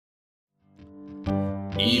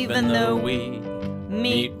Even though we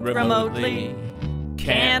meet remotely,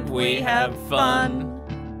 can't we have fun?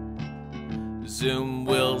 Zoom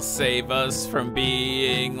will save us from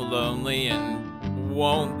being lonely, and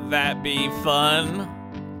won't that be fun?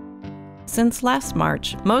 Since last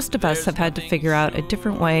March, most of us have had to figure out a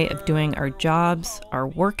different way of doing our jobs, our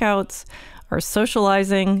workouts, our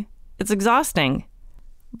socializing. It's exhausting.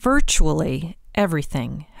 Virtually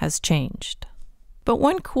everything has changed. But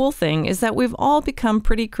one cool thing is that we've all become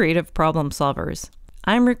pretty creative problem solvers.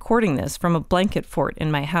 I'm recording this from a blanket fort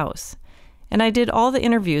in my house, and I did all the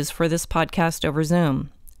interviews for this podcast over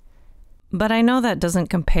Zoom. But I know that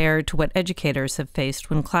doesn't compare to what educators have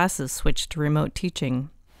faced when classes switched to remote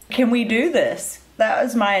teaching. Can we do this? That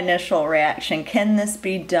was my initial reaction. Can this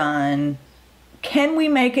be done? Can we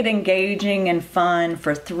make it engaging and fun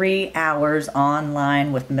for 3 hours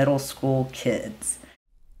online with middle school kids?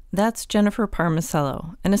 That's Jennifer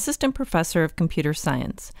Parmacello, an assistant professor of computer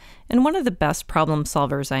science, and one of the best problem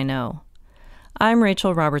solvers I know. I'm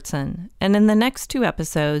Rachel Robertson, and in the next 2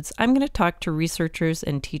 episodes, I'm going to talk to researchers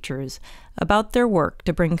and teachers about their work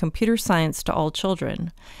to bring computer science to all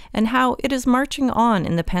children, and how it is marching on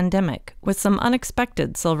in the pandemic with some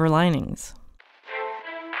unexpected silver linings.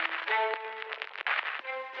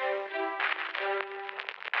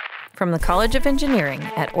 From the College of Engineering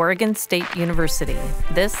at Oregon State University,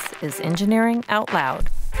 this is Engineering Out Loud.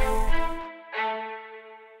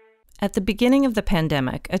 At the beginning of the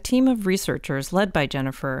pandemic, a team of researchers led by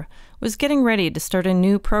Jennifer was getting ready to start a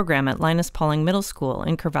new program at Linus Pauling Middle School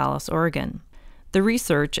in Corvallis, Oregon. The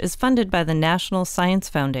research is funded by the National Science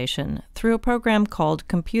Foundation through a program called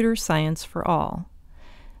Computer Science for All.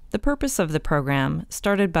 The purpose of the program,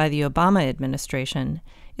 started by the Obama administration,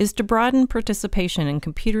 is to broaden participation in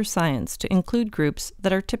computer science to include groups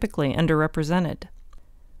that are typically underrepresented.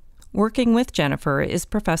 Working with Jennifer is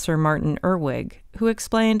Professor Martin Erwig, who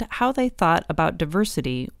explained how they thought about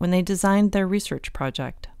diversity when they designed their research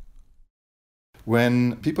project.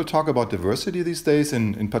 When people talk about diversity these days,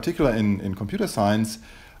 in particular in computer science,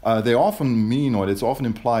 they often mean, or it's often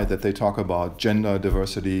implied, that they talk about gender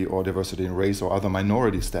diversity or diversity in race or other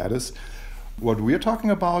minority status. What we're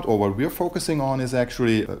talking about, or what we're focusing on, is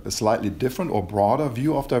actually a slightly different or broader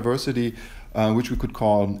view of diversity, which we could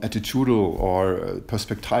call attitudinal or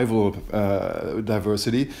perspectival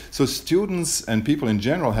diversity. So students and people in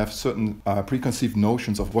general have certain preconceived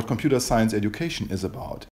notions of what computer science education is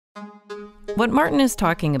about. What Martin is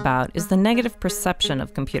talking about is the negative perception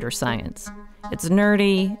of computer science. It's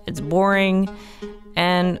nerdy, it's boring,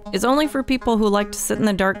 and it's only for people who like to sit in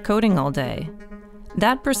the dark coding all day.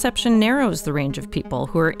 That perception narrows the range of people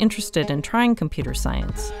who are interested in trying computer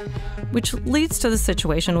science, which leads to the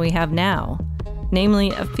situation we have now,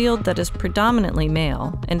 namely a field that is predominantly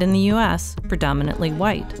male, and in the US, predominantly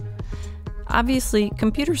white. Obviously,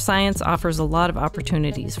 computer science offers a lot of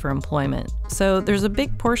opportunities for employment, so there's a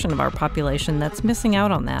big portion of our population that's missing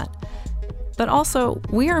out on that. But also,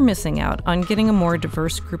 we are missing out on getting a more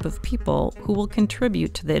diverse group of people who will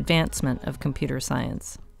contribute to the advancement of computer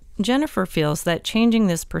science. Jennifer feels that changing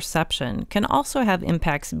this perception can also have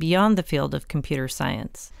impacts beyond the field of computer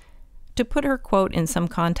science. To put her quote in some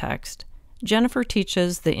context, Jennifer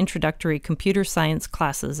teaches the introductory computer science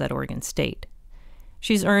classes at Oregon State.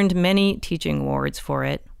 She's earned many teaching awards for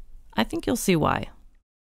it. I think you'll see why.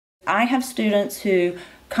 I have students who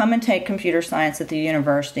come and take computer science at the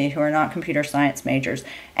university who are not computer science majors.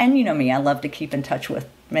 And you know me, I love to keep in touch with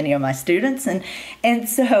many of my students. And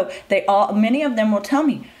so many of them will tell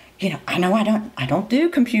me, I know I don't do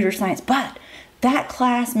computer science, but that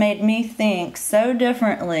class made me think so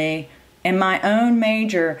differently in my own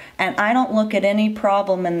major, and I don't look at any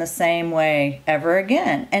problem in the same way ever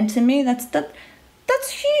again. And to me, that's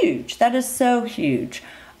huge. That is so huge.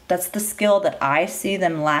 That's the skill that I see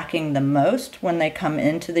them lacking the most when they come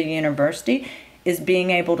into the university, is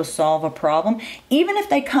being able to solve a problem. Even if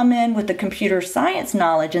they come in with the computer science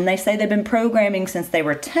knowledge and they say they've been programming since they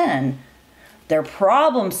were 10, their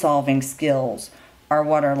problem-solving skills are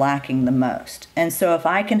what are lacking the most. And so if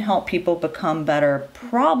I can help people become better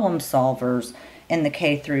problem solvers in the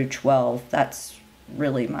K through 12, that's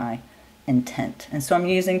really my intent. And so I'm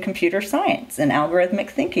using computer science and algorithmic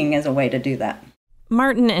thinking as a way to do that.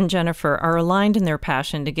 Martin and Jennifer are aligned in their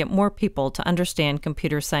passion to get more people to understand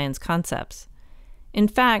computer science concepts. In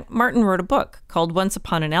fact, Martin wrote a book called Once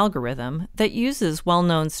Upon an Algorithm that uses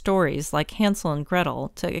well-known stories like Hansel and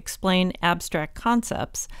Gretel to explain abstract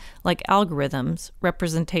concepts like algorithms,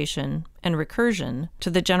 representation, and recursion to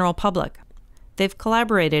the general public. They've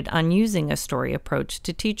collaborated on using a story approach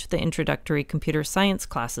to teach the introductory computer science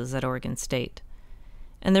classes at Oregon State.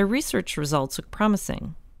 And their research results look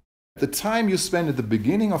promising. The time you spend at the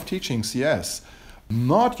beginning of teaching CS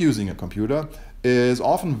not using a computer is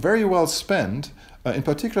often very well spent, in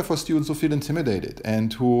particular for students who feel intimidated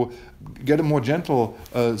and who get a more gentle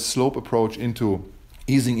slope approach into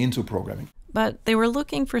easing into programming. But they were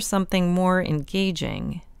looking for something more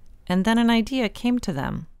engaging, and then an idea came to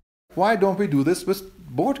them. Why don't we do this with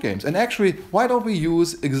board games? And actually, why don't we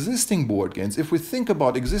use existing board games? If we think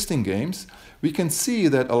about existing games, we can see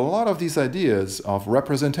that a lot of these ideas of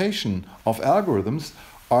representation of algorithms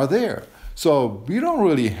are there. So we don't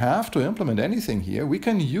really have to implement anything here. We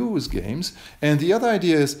can use games. And the other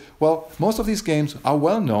idea is, well, most of these games are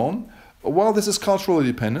well known. Well, this is culturally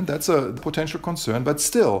dependent. That's a potential concern. But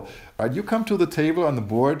still, right, you come to the table on the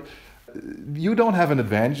board, you don't have an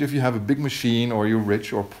advantage if you have a big machine or you're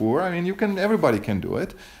rich or poor. I mean, everybody can do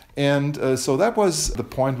it. And so that was the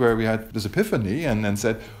point where we had this epiphany and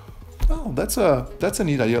said, well, that's a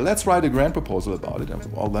neat idea. Let's write a grant proposal about it. And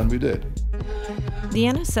well, then we did. The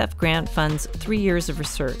NSF grant funds 3 years of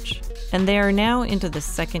research, and they are now into the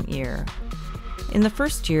second year. In the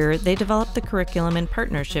first year, they developed the curriculum in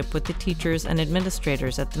partnership with the teachers and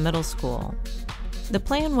administrators at the middle school. The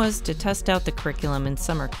plan was to test out the curriculum in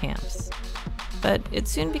summer camps, but it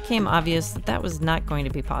soon became obvious that that was not going to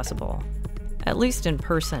be possible, at least in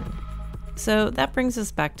person. So that brings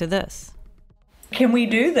us back to this. Can we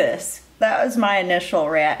do this? That was my initial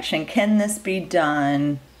reaction. Can this be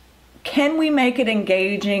done? Can we make it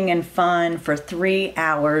engaging and fun for 3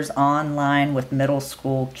 hours online with middle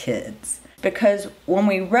school kids? Because when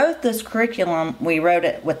we wrote this curriculum, we wrote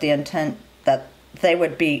it with the intent that they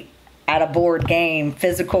would be at a board game,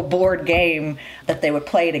 physical board game that they would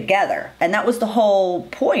play together. And that was the whole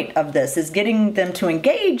point of this, is getting them to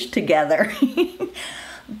engage together.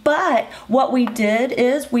 But what we did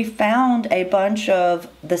is we found a bunch of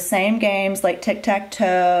the same games like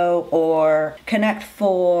tic-tac-toe or Connect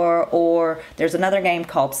Four, or there's another game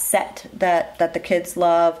called Set that the kids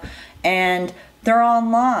love, and they're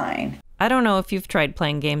online. I don't know if you've tried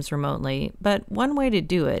playing games remotely, but one way to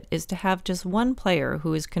do it is to have just one player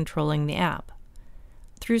who is controlling the app.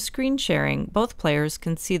 Through screen sharing, both players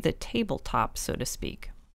can see the tabletop, so to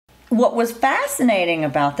speak. What was fascinating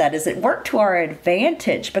about that is it worked to our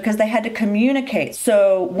advantage because they had to communicate.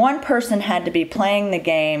 So one person had to be playing the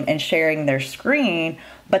game and sharing their screen,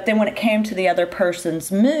 but then when it came to the other person's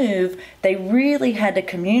move, they really had to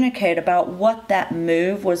communicate about what that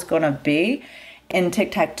move was going to be. In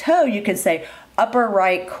tic-tac-toe, you could say upper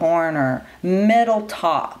right corner, middle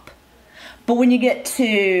top. But when you get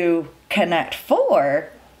to Connect Four,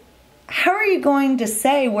 how are you going to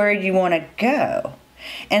say where you want to go?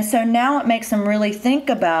 And so now it makes them really think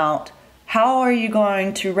about how are you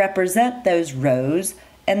going to represent those rows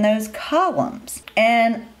and those columns.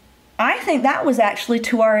 And I think that was actually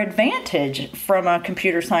to our advantage from a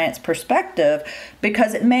computer science perspective,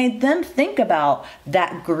 because it made them think about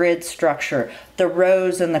that grid structure, the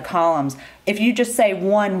rows and the columns. If you just say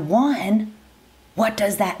 1, 1, what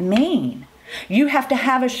does that mean? You have to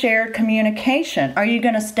have a shared communication. Are you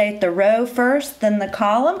going to state the row first, then the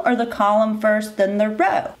column, or the column first, then the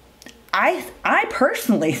row? I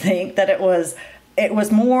personally think that it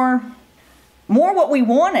was more what we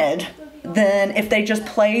wanted than if they just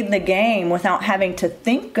played the game without having to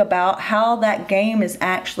think about how that game is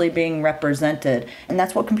actually being represented. And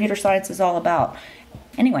that's what computer science is all about.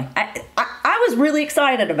 Anyway, I was really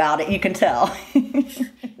excited about it, you can tell.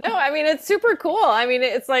 No, I mean, it's super cool. I mean,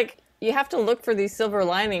 it's like you have to look for these silver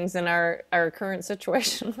linings in our current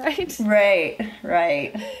situation, right?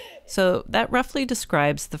 Right. So that roughly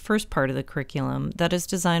describes the first part of the curriculum that is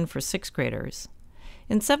designed for 6th graders.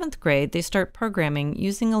 In 7th grade, they start programming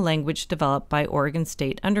using a language developed by Oregon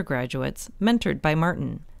State undergraduates, mentored by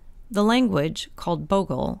Martin. The language, called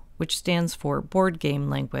BOGLE, which stands for Board Game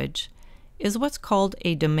Language, is what's called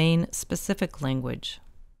a domain-specific language.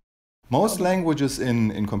 Most languages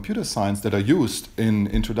in computer science that are used in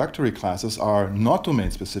introductory classes are not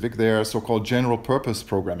domain-specific. They are so-called general-purpose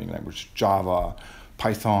programming language. Java,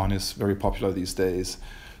 Python is very popular these days.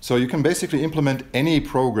 So you can basically implement any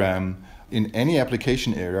program in any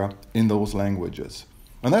application area in those languages.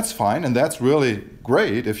 And that's fine, and that's really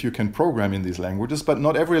great if you can program in these languages, but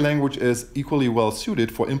not every language is equally well suited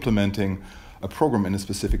for implementing a program in a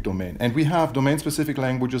specific domain. And we have domain-specific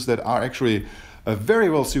languages that are actually very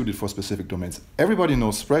well suited for specific domains. Everybody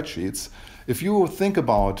knows spreadsheets. If you think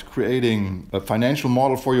about creating a financial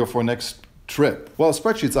model for your next trip, well,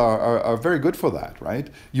 spreadsheets are very good for that, right?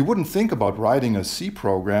 You wouldn't think about writing a C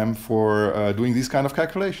program for doing these kind of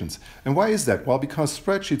calculations. And why is that? Well, because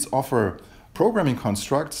spreadsheets offer programming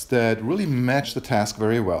constructs that really match the task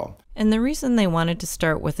very well. And the reason they wanted to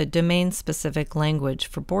start with a domain-specific language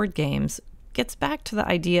for board games gets back to the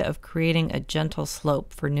idea of creating a gentle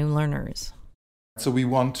slope for new learners. So we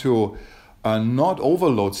want to not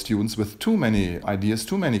overload students with too many ideas,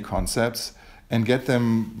 too many concepts, and get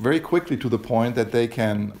them very quickly to the point that they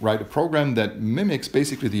can write a program that mimics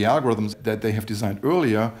basically the algorithms that they have designed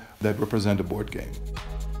earlier that represent a board game.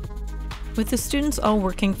 With the students all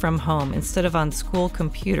working from home instead of on school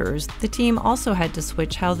computers, the team also had to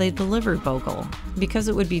switch how they delivered Bogle, because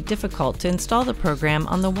it would be difficult to install the program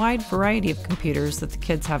on the wide variety of computers that the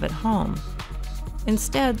kids have at home.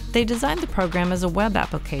 Instead, they designed the program as a web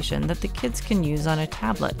application that the kids can use on a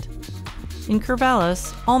tablet. In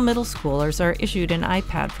Corvallis, all middle schoolers are issued an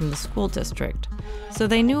iPad from the school district, so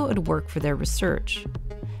they knew it would work for their research.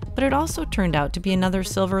 But it also turned out to be another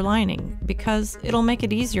silver lining, because it'll make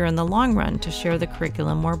it easier in the long run to share the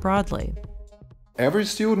curriculum more broadly. Every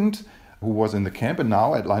student who was in the camp and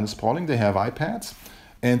now at Linus Pauling, they have iPads,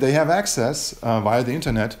 and they have access via the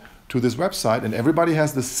internet to this website, and everybody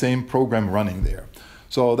has the same program running there.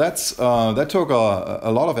 So that took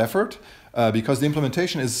a lot of effort because the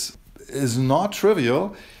implementation is not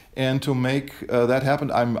trivial. And to make that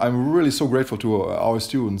happen, I'm really so grateful to our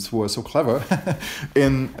students who are so clever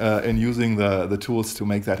in using the tools to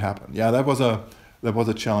make that happen. Yeah, that was a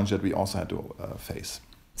challenge that we also had to face.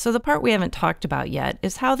 So the part we haven't talked about yet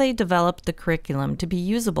is how they developed the curriculum to be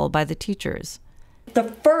usable by the teachers. The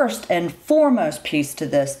first and foremost piece to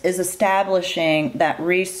this is establishing that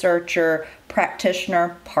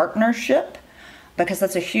researcher-practitioner partnership, because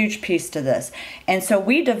that's a huge piece to this. And so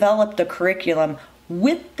we developed the curriculum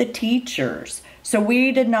with the teachers. So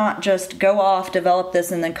we did not just go off, develop this,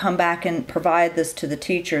 and then come back and provide this to the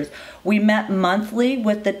teachers. We met monthly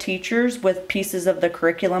with the teachers with pieces of the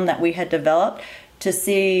curriculum that we had developed to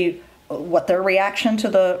see what their reaction to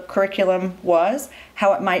the curriculum was,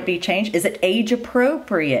 how it might be changed. Is it age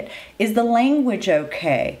appropriate? Is the language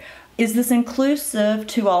okay? Is this inclusive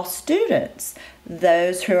to all students,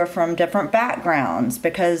 those who are from different backgrounds?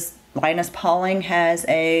 Because Linus Pauling has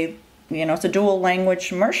it's a dual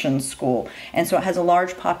language immersion school, and so it has a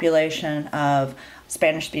large population of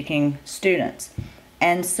Spanish-speaking students.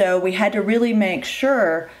 And so we had to really make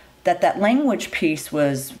sure that that language piece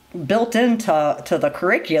was built into the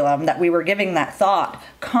curriculum, that we were giving that thought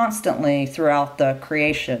constantly throughout the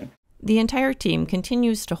creation. The entire team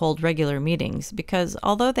continues to hold regular meetings because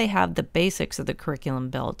although they have the basics of the curriculum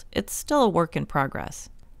built, it's still a work in progress.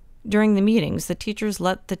 During the meetings, the teachers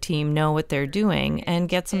let the team know what they're doing and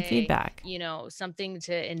get some feedback. Something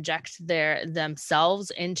to inject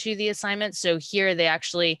themselves into the assignment. So here they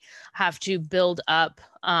actually have to build up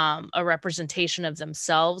a representation of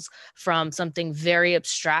themselves from something very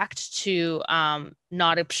abstract to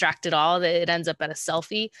not abstract at all, that it ends up at a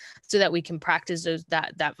selfie, so that we can practice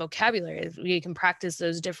that vocabulary. We can practice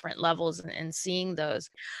those different levels and seeing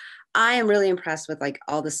those. I am really impressed with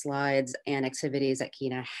all the slides and activities that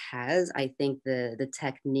Kina has. I think the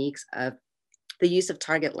techniques of the use of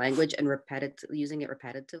target language and using it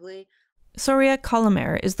repetitively. Soria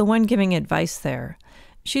Colomer is the one giving advice there.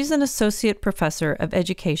 She's an associate professor of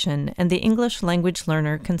education and the English language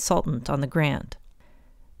learner consultant on the grant.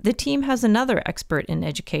 The team has another expert in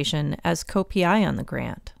education as co-PI on the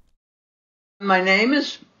grant. My name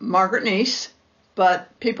is Margaret Neese,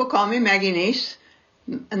 but people call me Maggie Neese.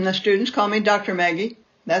 And the students call me Dr. Maggie.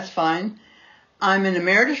 That's fine. I'm an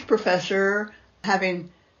emeritus professor,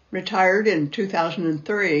 having retired in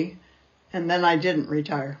 2003, and then I didn't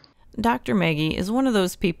retire. Dr. Maggie is one of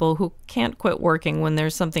those people who can't quit working when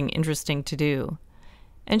there's something interesting to do.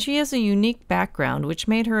 And she has a unique background which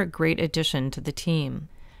made her a great addition to the team.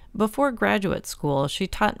 Before graduate school, she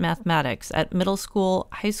taught mathematics at middle school,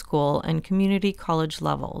 high school, and community college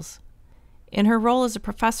levels. In her role as a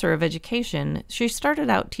professor of education, she started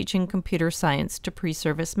out teaching computer science to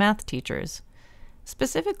pre-service math teachers.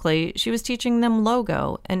 Specifically, she was teaching them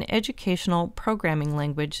Logo, an educational programming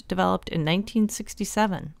language developed in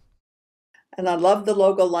 1967. And I love the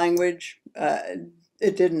Logo language.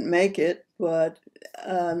 It didn't make it, but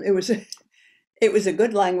it was a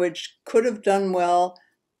good language, could have done well,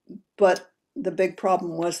 but the big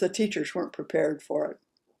problem was the teachers weren't prepared for it.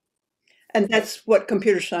 And that's what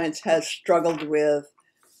computer science has struggled with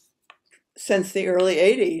since the early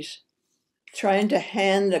 80s. Trying to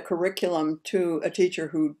hand a curriculum to a teacher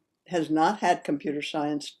who has not had computer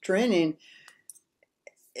science training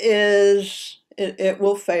it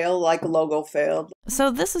will fail like Logo failed. So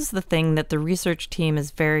this is the thing that the research team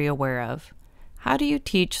is very aware of. How do you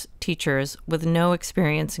teach teachers with no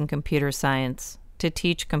experience in computer science to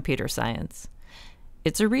teach computer science?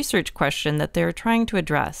 It's a research question that they're trying to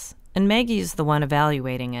address, and Maggie is the one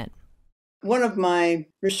evaluating it. One of my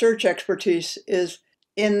research expertise is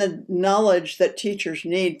in the knowledge that teachers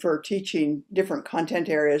need for teaching different content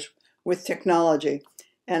areas with technology.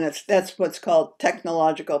 And that's what's called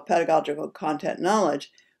technological pedagogical content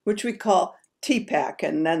knowledge, which we call TPAC,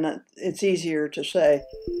 and then it's easier to say.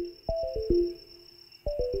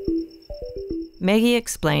 Maggie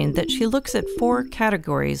explained that she looks at 4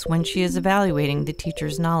 categories when she is evaluating the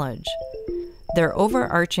teacher's knowledge: their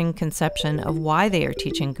overarching conception of why they are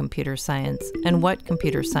teaching computer science and what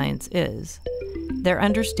computer science is, their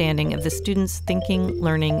understanding of the student's thinking,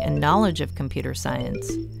 learning, and knowledge of computer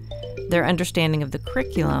science, their understanding of the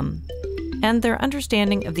curriculum, and their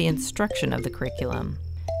understanding of the instruction of the curriculum.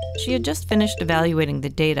 She had just finished evaluating the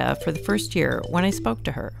data for the first year when I spoke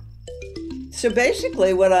to her. So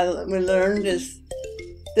basically what we learned is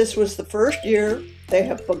this was the first year they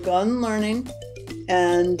have begun learning,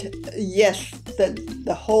 and yes,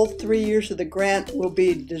 the whole 3 years of the grant will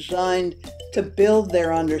be designed to build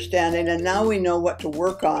their understanding, and now we know what to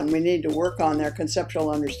work on. We need to work on their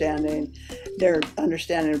conceptual understanding, their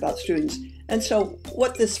understanding about students. And so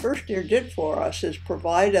what this first year did for us is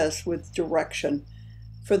provide us with direction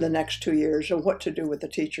for the next 2 years and what to do with the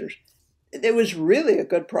teachers. It was really a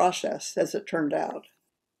good process, as it turned out.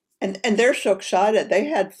 And they're so excited. They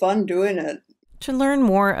had fun doing it. To learn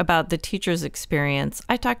more about the teacher's experience,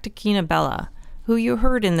 I talked to Kina Bella, who you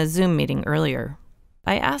heard in the Zoom meeting earlier.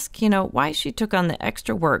 I asked Kina why she took on the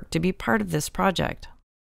extra work to be part of this project.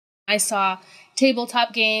 I saw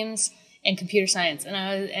tabletop games and computer science,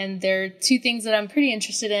 and they're 2 things that I'm pretty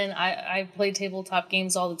interested in. I play tabletop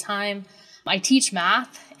games all the time. I teach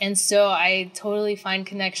math, and so I totally find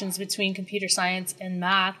connections between computer science and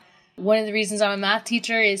math. One of the reasons I'm a math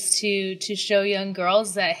teacher is to show young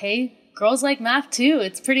girls that, hey, girls like math too.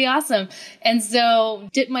 It's pretty awesome. And so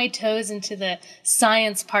dip my toes into the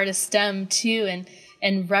science part of STEM too,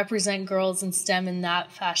 and represent girls in STEM in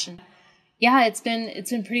that fashion. Yeah, it's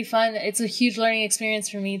been pretty fun. It's a huge learning experience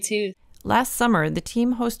for me too. Last summer, the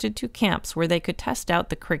team hosted 2 camps where they could test out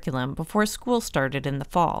the curriculum before school started in the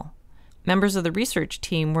fall. Members of the research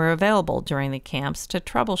team were available during the camps to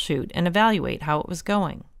troubleshoot and evaluate how it was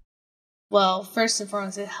going. Well, first and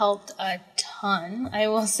foremost, it helped a ton. I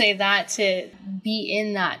will say that, to be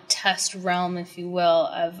in that test realm, if you will,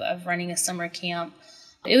 of running a summer camp.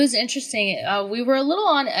 It was interesting. We were a little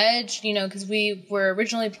on edge, because we were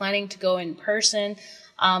originally planning to go in person,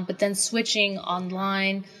 but then switching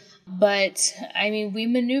online. But, we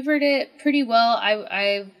maneuvered it pretty well.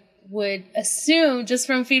 I would assume, just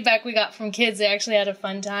from feedback we got from kids, they actually had a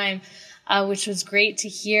fun time, which was great to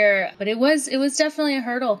hear. But it was definitely a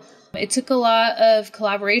hurdle. It took a lot of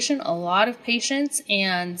collaboration, a lot of patience,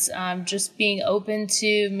 and just being open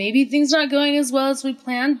to maybe things not going as well as we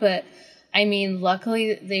planned. But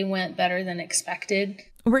luckily they went better than expected.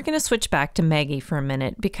 We're going to switch back to Maggie for a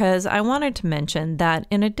minute because I wanted to mention that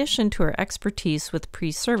in addition to her expertise with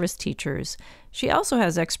pre-service teachers, she also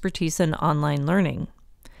has expertise in online learning.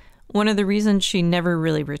 One of the reasons she never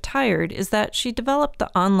really retired is that she developed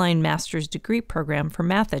the online master's degree program for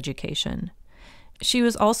math education. She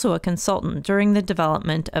was also a consultant during the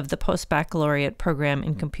development of the post-baccalaureate program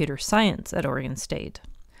in computer science at Oregon State.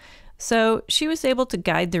 So she was able to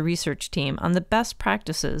guide the research team on the best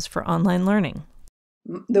practices for online learning.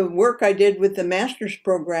 The work I did with the master's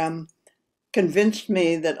program convinced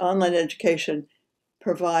me that online education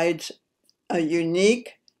provides a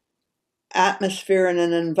unique atmosphere and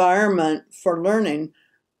an environment for learning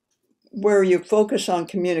where you focus on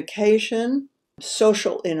communication,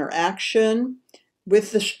 social interaction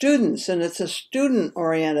with the students, and it's a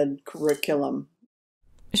student-oriented curriculum.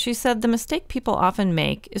 She said the mistake people often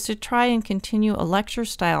make is to try and continue a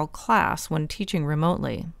lecture-style class when teaching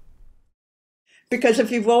remotely. Because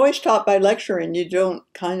if you've always taught by lecturing, you don't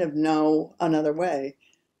kind of know another way.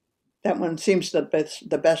 That one seems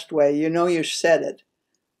the best way. You said it.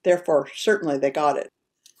 Therefore, certainly they got it.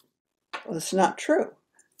 Well, it's not true.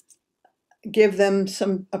 Give them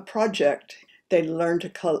a project. They learn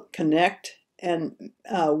to connect and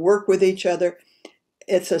work with each other.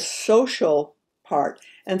 It's a social part.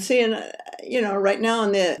 And seeing, right now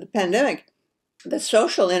in the pandemic, the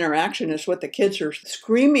social interaction is what the kids are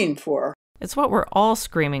screaming for. It's what we're all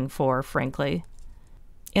screaming for, frankly.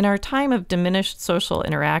 In our time of diminished social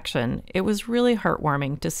interaction, it was really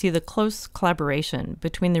heartwarming to see the close collaboration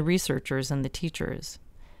between the researchers and the teachers.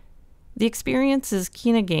 The experiences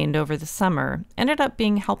Kina gained over the summer ended up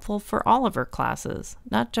being helpful for all of her classes,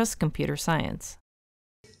 not just computer science.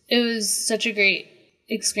 It was such a great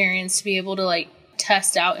experience to be able to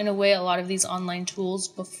test out in a way a lot of these online tools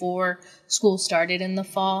before school started in the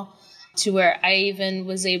fall. to where I even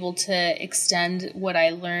was able to extend what I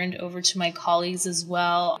learned over to my colleagues as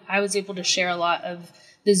well. I was able to share a lot of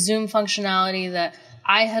the Zoom functionality that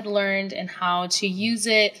I had learned and how to use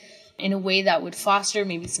it in a way that would foster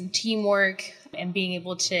maybe some teamwork and being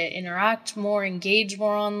able to interact more, engage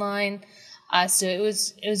more online. So it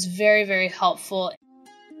was very, very helpful.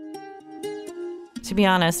 To be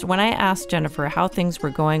honest, when I asked Jennifer how things were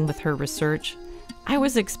going with her research, I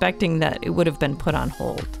was expecting that it would have been put on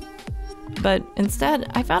hold. But instead,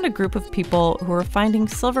 I found a group of people who are finding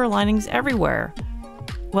silver linings everywhere.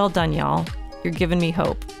 Well done, y'all. You're giving me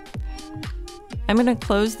hope. I'm going to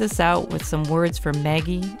close this out with some words from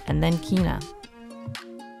Maggie and then Kina.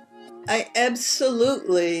 I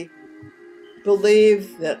absolutely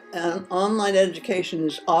believe that online education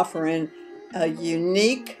is offering a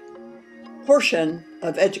unique portion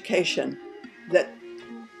of education that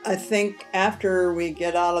I think after we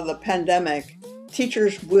get out of the pandemic,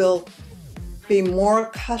 teachers will be more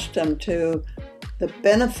accustomed to the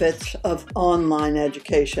benefits of online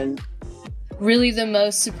education. Really, the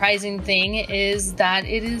most surprising thing is that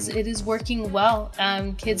it is working well.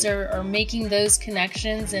 Kids are making those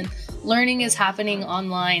connections and learning is happening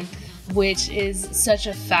online, which is such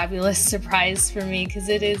a fabulous surprise for me because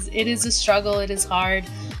it is a struggle, it is hard,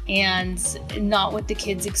 and not what the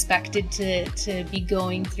kids expected to be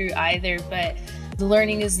going through either. But the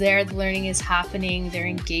learning is there, the learning is happening, they're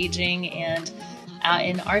engaging, and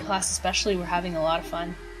in our class especially, we're having a lot of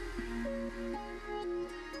fun.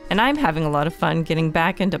 And I'm having a lot of fun getting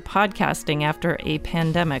back into podcasting after a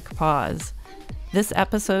pandemic pause. This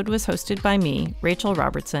episode was hosted by me, Rachel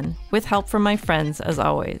Robertson, with help from my friends as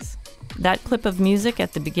always. That clip of music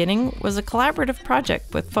at the beginning was a collaborative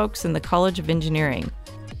project with folks in the College of Engineering.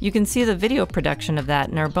 You can see the video production of that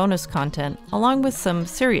in our bonus content, along with some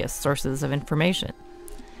serious sources of information.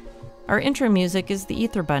 Our intro music is The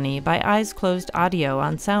Ether Bunny by Eyes Closed Audio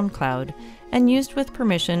on SoundCloud, and used with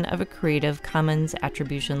permission of a Creative Commons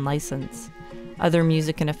Attribution license. Other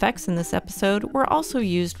music and effects in this episode were also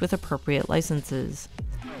used with appropriate licenses.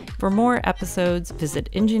 For more episodes,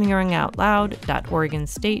 visit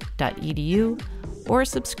engineeringoutloud.oregonstate.edu or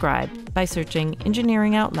subscribe by searching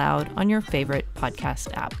Engineering Out Loud on your favorite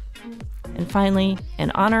podcast app. And finally,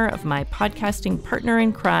 in honor of my podcasting partner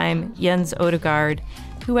in crime, Jens Odegaard,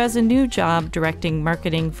 who has a new job directing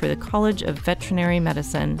marketing for the College of Veterinary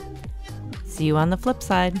Medicine. See you on the flip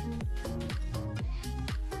side.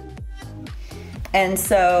 And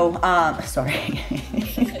so, sorry.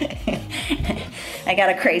 I got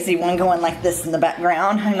a crazy one going like this in the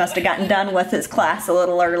background. I must have gotten done with his class a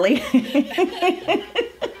little early.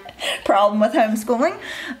 Problem with homeschooling.